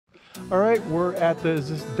All right, we're at the, is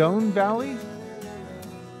this Doan Valley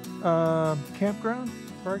campground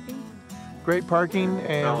parking? Great parking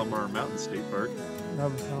and Palomar Mountain State Park.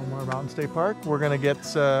 Palomar Mountain State Park. We're gonna get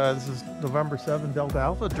this is November 7 Delta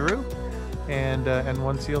Alpha Drew and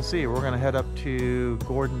 1 CLC. We're gonna head up to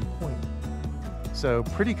Gordon Point. So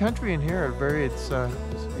pretty country in here. It's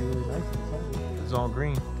supposed to be really nice and sunny. It's all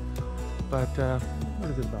green. But what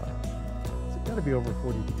is it about? It's got to be over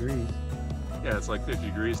 40 degrees. Yeah, it's like 50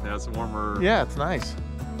 degrees now. It's warmer. Yeah, it's nice.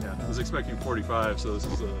 Yeah, I was expecting 45, so this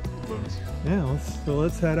is a bonus. Yeah,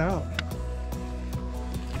 let's head out.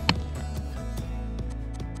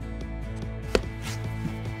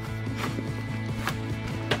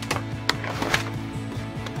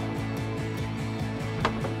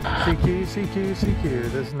 CQ, CQ,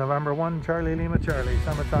 CQ. This is November 1, Charlie Lima Charlie.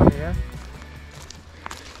 Summertime here.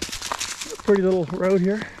 Pretty little road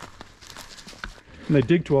here. And they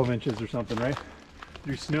dig 12 inches or something, right?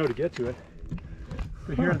 Through snow to get to it.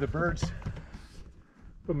 But here are the birds.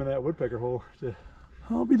 Put them in that woodpecker hole to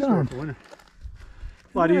I'll be store darned. for winter.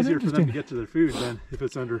 A lot easier for them to get to their food than if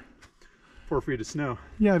it's under 4 feet of snow.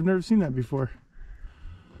 Yeah, I've never seen that before.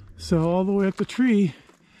 So all the way up the tree,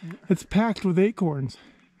 it's packed with acorns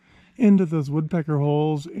into those woodpecker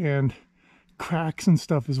holes and cracks and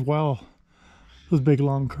stuff as well. Those big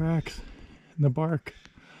long cracks in the bark.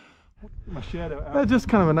 My shadow out. That's just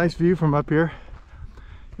kind of a nice view from up here.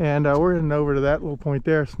 And we're heading over to that little point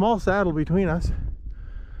there. Small saddle between us.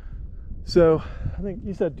 So I think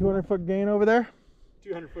you said 200-foot gain over there?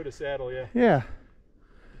 200 foot of saddle, yeah. Yeah.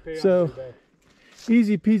 So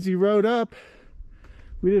easy peasy road up.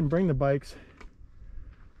 We didn't bring the bikes.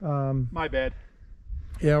 My bad.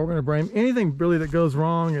 Yeah, we're gonna bring anything really that goes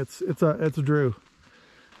wrong. It's a Drew.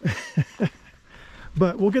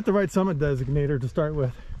 But we'll get the right summit designator to start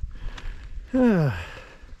with.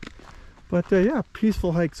 But yeah,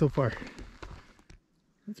 peaceful hike so far.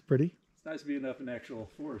 That's pretty. It's nice being up in actual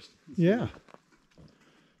forest. Yeah,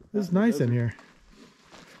 it's nice in here.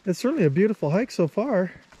 It's certainly a beautiful hike so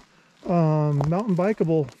far. Mountain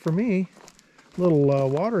bikeable for me. Little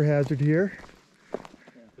water hazard here.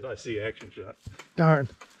 But I see action shot. Darn.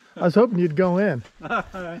 I was hoping you'd go in.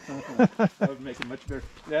 That would make it much better.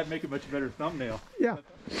 That'd make a much better thumbnail. Yeah.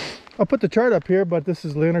 I'll put the chart up here, but this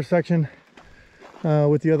is the intersection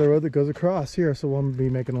with the other road that goes across here, so we'll be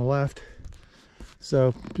making a left.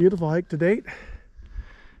 So beautiful hike to date.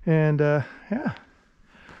 And yeah,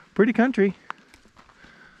 pretty country.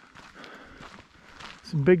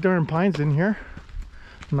 Some big darn pines in here.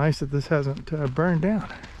 Nice that this hasn't burned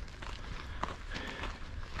down.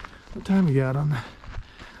 What time we got on that?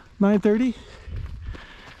 9:30.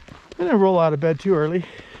 I didn't roll out of bed too early.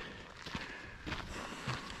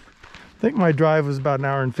 I think my drive was about an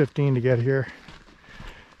hour and 15 to get here.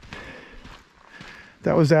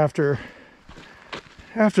 That was after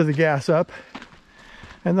the gas up,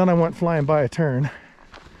 and then I went flying by a turn.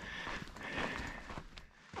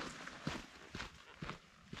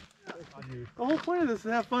 The whole point of this is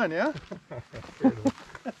to have fun, yeah?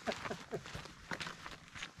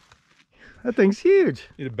 That thing's huge.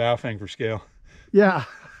 Need a bow thing for scale. Yeah.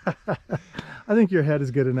 I think your head is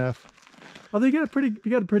good enough. Although you got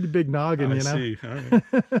a pretty big noggin, you know. I see. All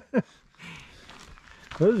right.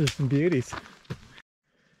 Those are some beauties.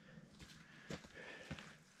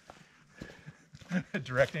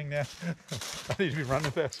 Directing now. I need to be running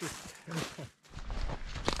faster.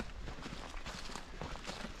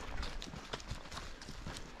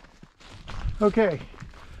 Okay.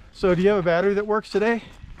 So do you have a battery that works today?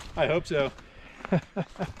 I hope so. It's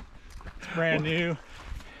brand new.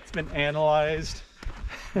 It's been analyzed.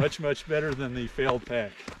 Much better than the failed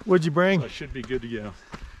pack. What'd you bring? So I should be good to go.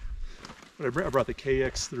 But I brought the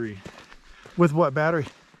KX3. With what battery?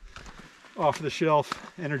 Off the shelf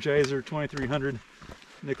Energizer 2300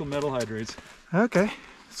 nickel metal hydrates. Okay,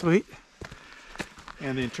 sweet.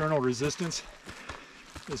 And the internal resistance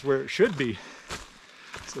is where it should be.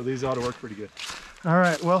 So these ought to work pretty good. All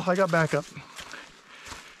right, well, I got backup.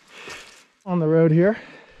 On the road here.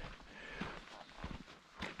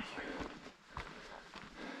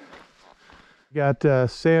 Got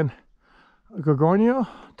San Gorgonio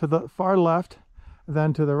to the far left,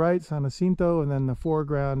 then to the right San Jacinto, and then the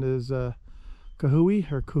foreground is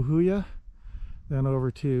Cahuy or Cahuya. Then over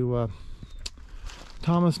to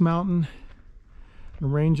Thomas Mountain,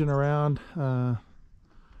 and ranging around. We've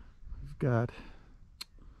got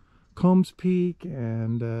Combs Peak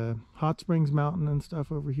and Hot Springs Mountain and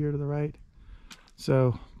stuff over here to the right.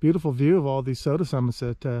 So beautiful view of all these soda summits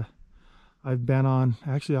that I've been on,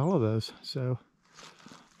 actually all of those. So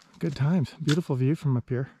good times, beautiful view from up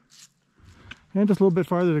here. And just a little bit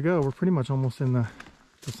farther to go. We're pretty much almost in the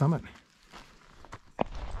summit.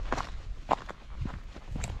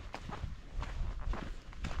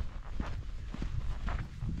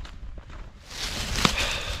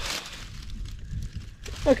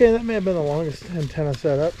 Okay, that may have been the longest antenna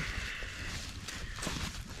setup.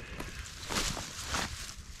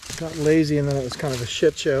 Got lazy and then it was kind of a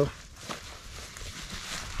shit show.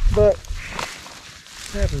 But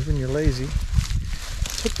what happens when you're lazy?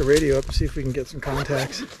 Let's hook the radio up and see if we can get some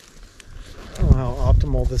contacts. I don't know how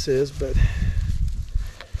optimal this is, but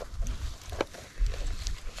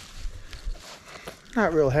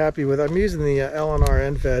not real happy with it. I'm using the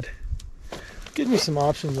LNR N7DA. Gives me some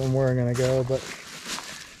options on where I'm going to go, but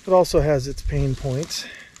it also has its pain points.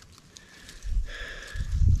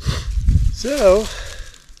 So,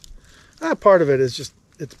 part of it is just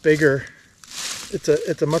it's bigger.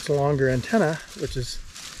 It's a much longer antenna, which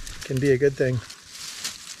can be a good thing.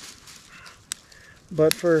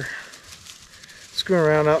 But for screwing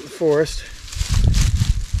around out in the forest,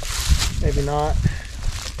 maybe not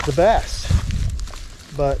the best.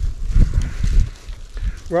 But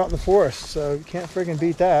we're out in the forest, so you can't friggin'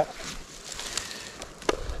 beat that.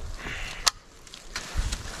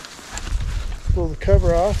 Pull the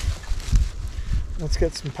cover off. Let's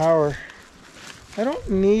get some power. I don't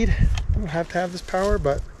have to have this power,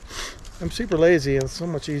 but I'm super lazy. It's so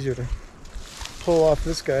much easier to pull off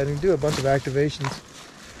this guy and do a bunch of activations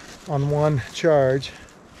on one charge.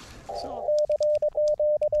 So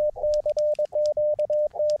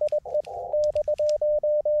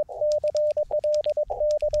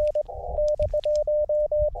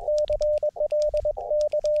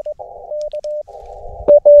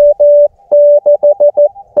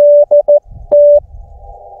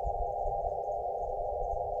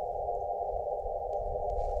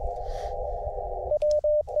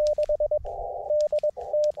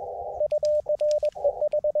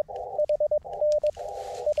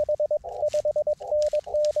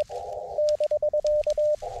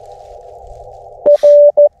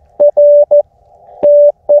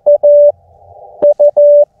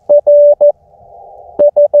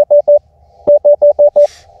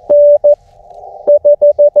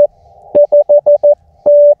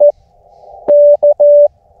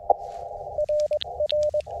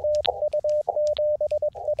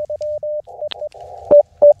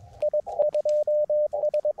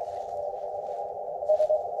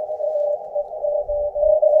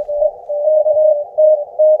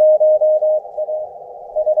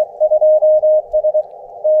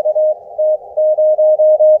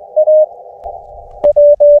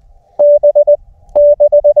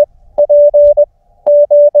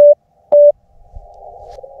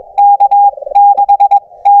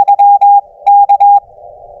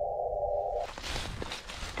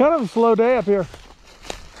kind of a slow day up here.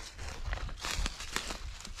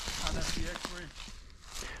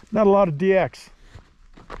 Not a lot of DX.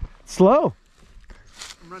 Slow.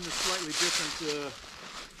 I'm running a slightly different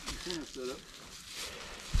antenna setup.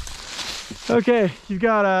 Okay, you've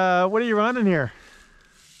got what are you running here?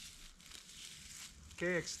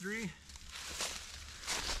 KX3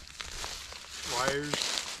 wires.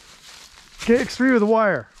 KX3 with a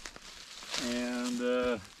wire.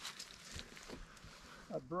 And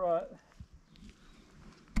I brought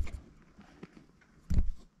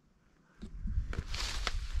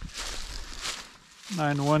a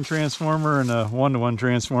 9-to-1 transformer and a 1-to-1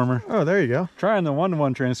 transformer. Oh, there you go. Trying the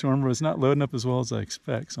 1-to-1 transformer was not loading up as well as I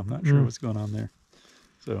expect, so I'm not sure what's going on there.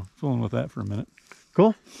 So fooling with that for a minute.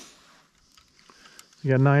 Cool.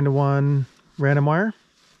 You got 9-to-1 random wire,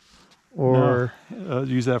 or no,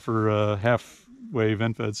 use that for half wave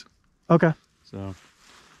N7DAs. Okay. So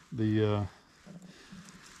the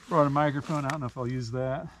brought a microphone. I don't know if I'll use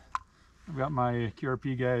that. I've got my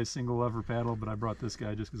QRP guy single lever paddle, but I brought this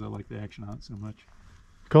guy just because I like the action on it so much.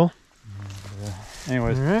 Cool. And,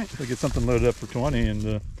 anyways, all right. I'll get something loaded up for 20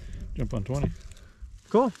 and jump on 20.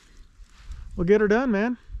 Cool. We'll get her done,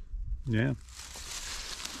 man. Yeah.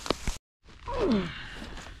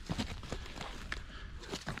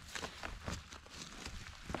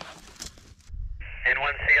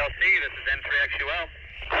 N1CLC, this is N3XUL.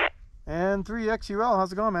 N3XUL,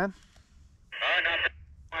 how's it going, man? Nothing.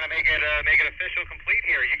 I want to make it official complete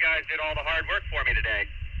here. You guys did all the hard work for me today.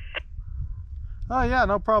 Oh yeah,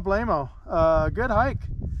 no problemo. Good hike,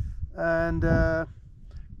 and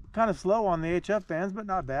kind of slow on the HF bands, but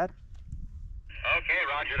not bad. Okay,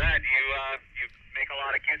 roger that. You make a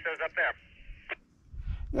lot of QSOs up there.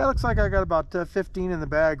 Yeah, looks like I got about 15 in the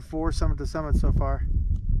bag for summit to summit so far.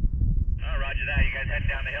 Oh, roger that. You guys heading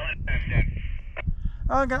down the hill in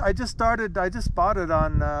I just spotted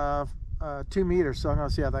on 2 meters, so I'm gonna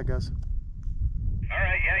see how that goes. All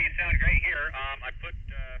right, yeah, you sound great here.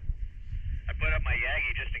 I put up my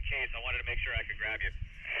Yagi just in case. I wanted to make sure I could grab you.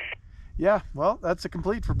 Yeah, well, that's a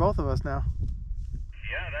complete for both of us now.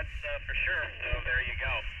 Yeah, that's for sure. So there you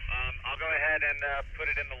go. I'll go ahead and put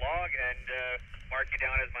it in the log and mark you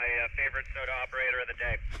down as my favorite soda operator of the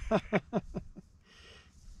day.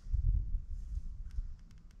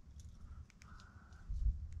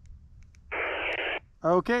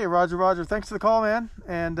 Okay, Roger, Roger. Thanks for the call, man.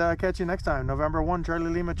 And catch you next time. November 1,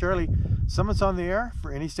 Charlie Lima Charlie. Summit's on the air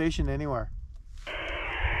for any station anywhere.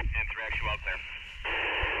 Answer actual out there.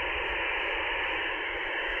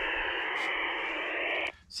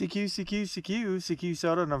 CQ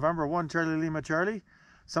Soda, November 1, Charlie Lima Charlie.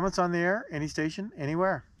 Summit's on the air, any station,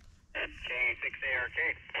 anywhere.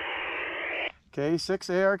 K6ARK.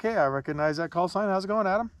 K6ARK, I recognize that call sign. How's it going,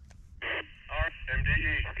 Adam?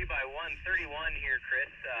 N7DA by 131 here, Chris.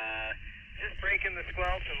 Just breaking the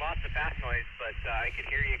squelch and lots of fast noise, but I could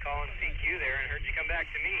hear you calling CQ there and heard you come back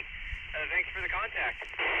to me. Thanks for the contact.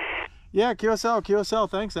 Yeah, QSL.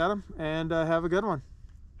 Thanks, Adam. And have a good one.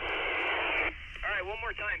 One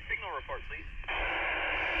more time, signal report, please.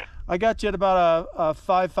 I got you at about a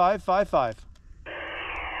 5555.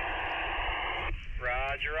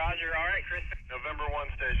 Roger. All right, Chris. November 1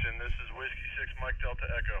 station, this is Whiskey 6 Mike Delta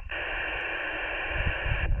Echo.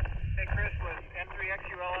 Hey, Chris, was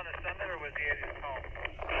N3XUL on a summit or was he at his home?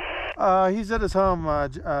 He's at his home,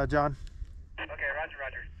 John. Okay,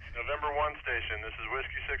 Roger. November 1 station, this is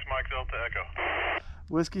Whiskey 6 Mike Delta Echo.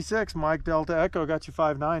 Whiskey 6 Mike Delta Echo, got you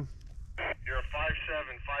 5'9". You're a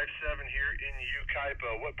 57 here in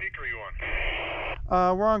Ukaipa. What peak are you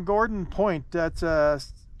on? We're on Gordon Point. That's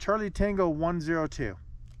Charlie Tango 102.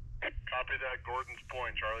 Copy that, Gordon's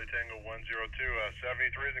Point, Charlie Tango 102.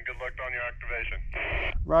 73s and good luck on your activation.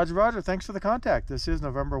 Roger. Thanks for the contact. This is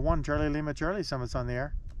November 1, Charlie Lima Charlie. Summit's on the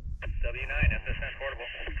air. W9, SSN portable.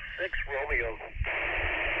 6 Romeo.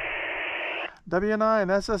 W9,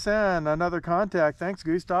 SSN, another contact. Thanks,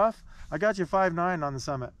 Gustav. I got you 5'9" on the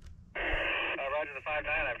Summit. Roger the 5'9".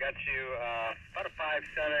 I've got you about a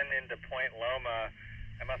 5'7" into Point Loma.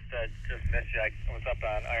 I must have just missed you. I was up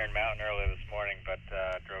on Iron Mountain earlier this morning, but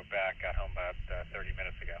drove back, got home about 30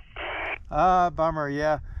 minutes ago. Bummer,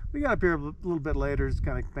 yeah. We got up here a little bit later, just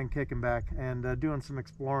kind of been kicking back and doing some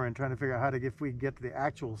exploring, trying to figure out if we could get to the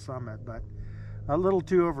actual summit, but a little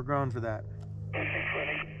too overgrown for that.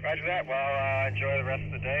 Roger that. Well, enjoy the rest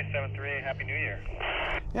of the day. 7-3, Happy New Year.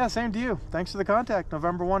 Yeah, same to you. Thanks for the contact.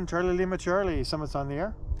 November 1, Charlie Lima Charlie. Summit's on the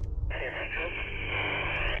air.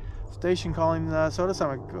 Station calling Soda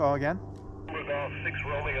Summit. Call again. Golf 6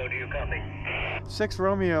 Romeo, do you copy? 6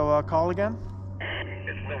 Romeo, call again.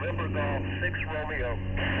 It's November Golf 6 Romeo.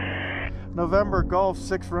 November Golf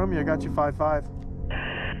 6 Romeo, got you 5'5".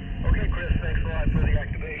 Okay, Chris, thanks a lot for the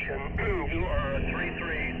activation. You are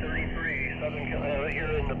 3333 Southern here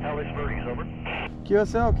in the Palos Verdes, over.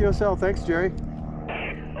 QSL, thanks, Jerry.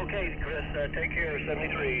 Okay, Chris, take care.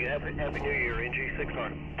 73, Happy New Year, NG6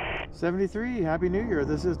 on. 73, Happy New Year.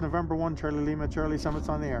 This is November 1, Charlie Lima Charlie. Summit's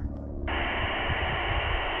on the air.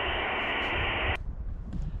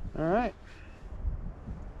 All right.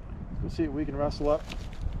 Let's see if we can wrestle up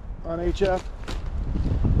on HF.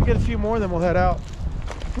 We'll get a few more, then we'll head out.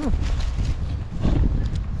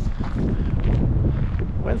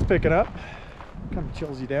 Wind's picking up. Kind of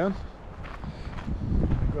chills you down.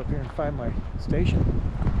 Go up here and find my station.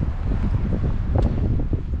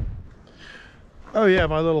 Oh yeah,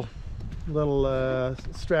 my little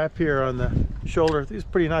strap here on the shoulder. This is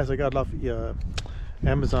pretty nice. I got it off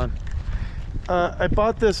Amazon. I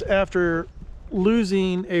bought this after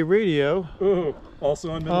losing a radio. Oh,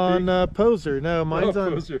 also on Poser. No, mine's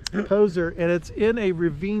on Poser. Poser, and it's in a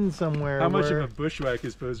ravine somewhere. How much of a bushwhack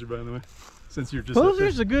is Poser, by the way? Since you're just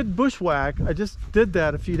Poser's a good bushwhack. I just did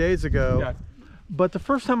that a few days ago. Yeah. But the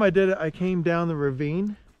first time I did it, I came down the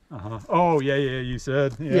ravine. Oh yeah, you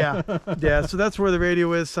said. Yeah. So that's where the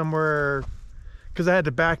radio is, somewhere, because I had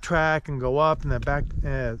to backtrack and go up and then back.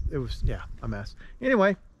 It was a mess.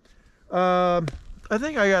 Anyway, I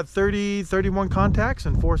think I got 31 contacts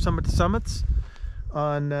and 4 summits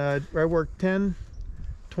on I worked 10,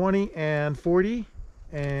 20, and 40,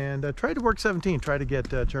 and I tried to work 17. Tried to get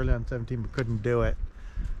Charlie on 17, but couldn't do it.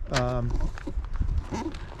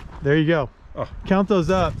 There you go. Oh. Count those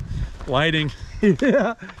up. Lighting.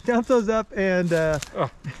 Yeah, count those up, and oh,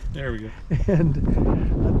 there we go.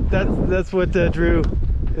 And that's what Drew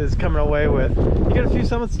is coming away with. You got a few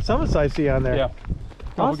summits I see on there. Yeah,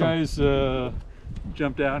 a couple guys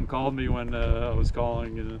jumped out and called me when I was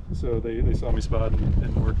calling, so they saw me spot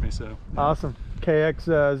and worked me. So awesome.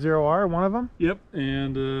 KX0R, one of them. Yep,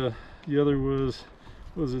 and the other was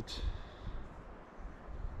it?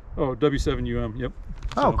 Oh, W7UM. Yep.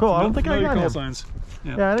 Oh, cool. I don't think I got him. Signs.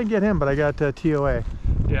 Yeah, I didn't get him, but I got TOA.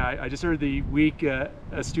 Yeah, Yeah, I just heard the weak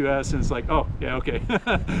S2S, and it's like, oh, yeah, okay.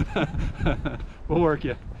 We'll work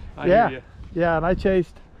you. I hear you. Yeah, and I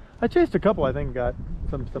chased a couple, I think, got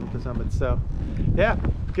some to summits. So yeah,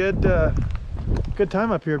 good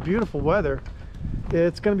time up here. Beautiful weather.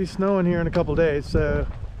 It's going to be snowing here in a couple days, so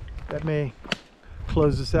that may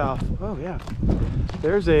close this out. Oh yeah,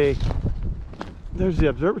 there's the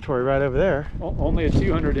observatory right over there. Only a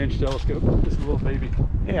 200-inch telescope, just a little baby.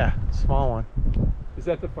 Yeah, small one. Is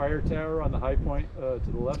that the fire tower on the high point to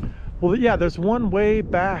the left? Well, yeah, there's one way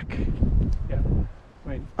back. Yeah.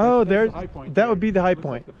 Wait, Oh, that's there's the high point that there. would be the high Looks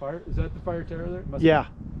point. like the fire, is that the fire tower there? Must Yeah,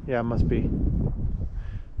 yeah, it must be.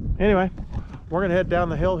 Anyway, we're gonna head down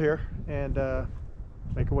the hill here and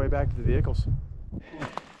make our way back to the vehicles.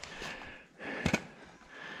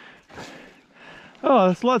 Oh,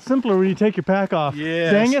 it's a lot simpler when you take your pack off.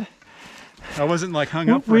 Yes. Dang it. I wasn't like hung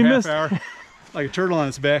up for We a half missed- hour like a turtle on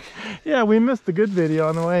its back. Yeah, we missed the good video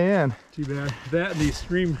on the way in. Too bad. That and the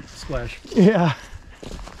stream splash. Yeah.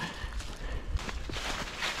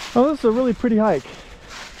 Oh, this is a really pretty hike.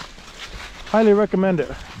 Highly recommend it.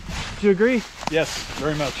 Do you agree? Yes,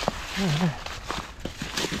 very much.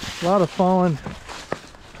 A lot of fallen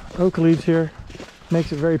oak leaves here.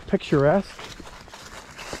 Makes it very picturesque.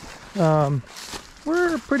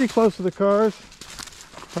 We're pretty close to the cars.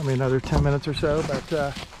 Probably another 10 minutes or so,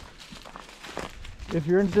 but if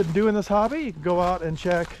you're interested in doing this hobby, you can go out and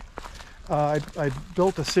check. I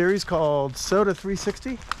built a series called Soda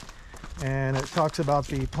 360, and it talks about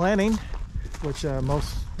the planning, which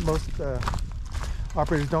most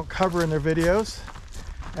operators don't cover in their videos,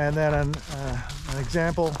 and then an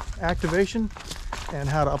example activation and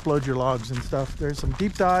how to upload your logs and stuff. There's some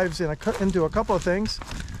deep dives into a couple of things,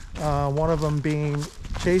 one of them being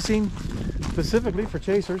chasing, specifically for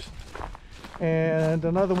chasers, and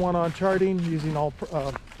another one on charting using all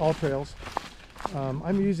trails.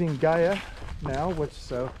 I'm using Gaia now, which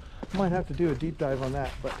so I might have to do a deep dive on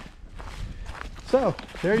that. But so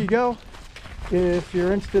there you go. If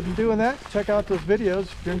you're interested in doing that, check out those videos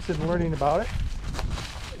if you're interested in learning about it.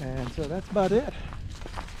 And so that's about it.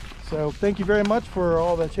 So thank you very much for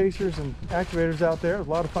all the chasers and activators out there. It was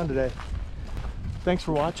a lot of fun today. Thanks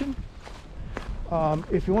for watching.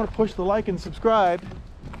 If you want to push the like and subscribe,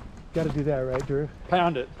 got to do that, right, Drew?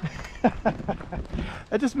 Pound it.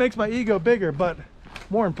 That just makes my ego bigger, but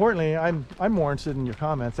more importantly, I'm more interested in your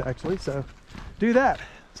comments, actually. So do that.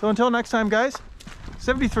 So until next time, guys,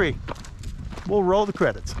 73. We'll roll the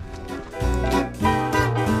credits.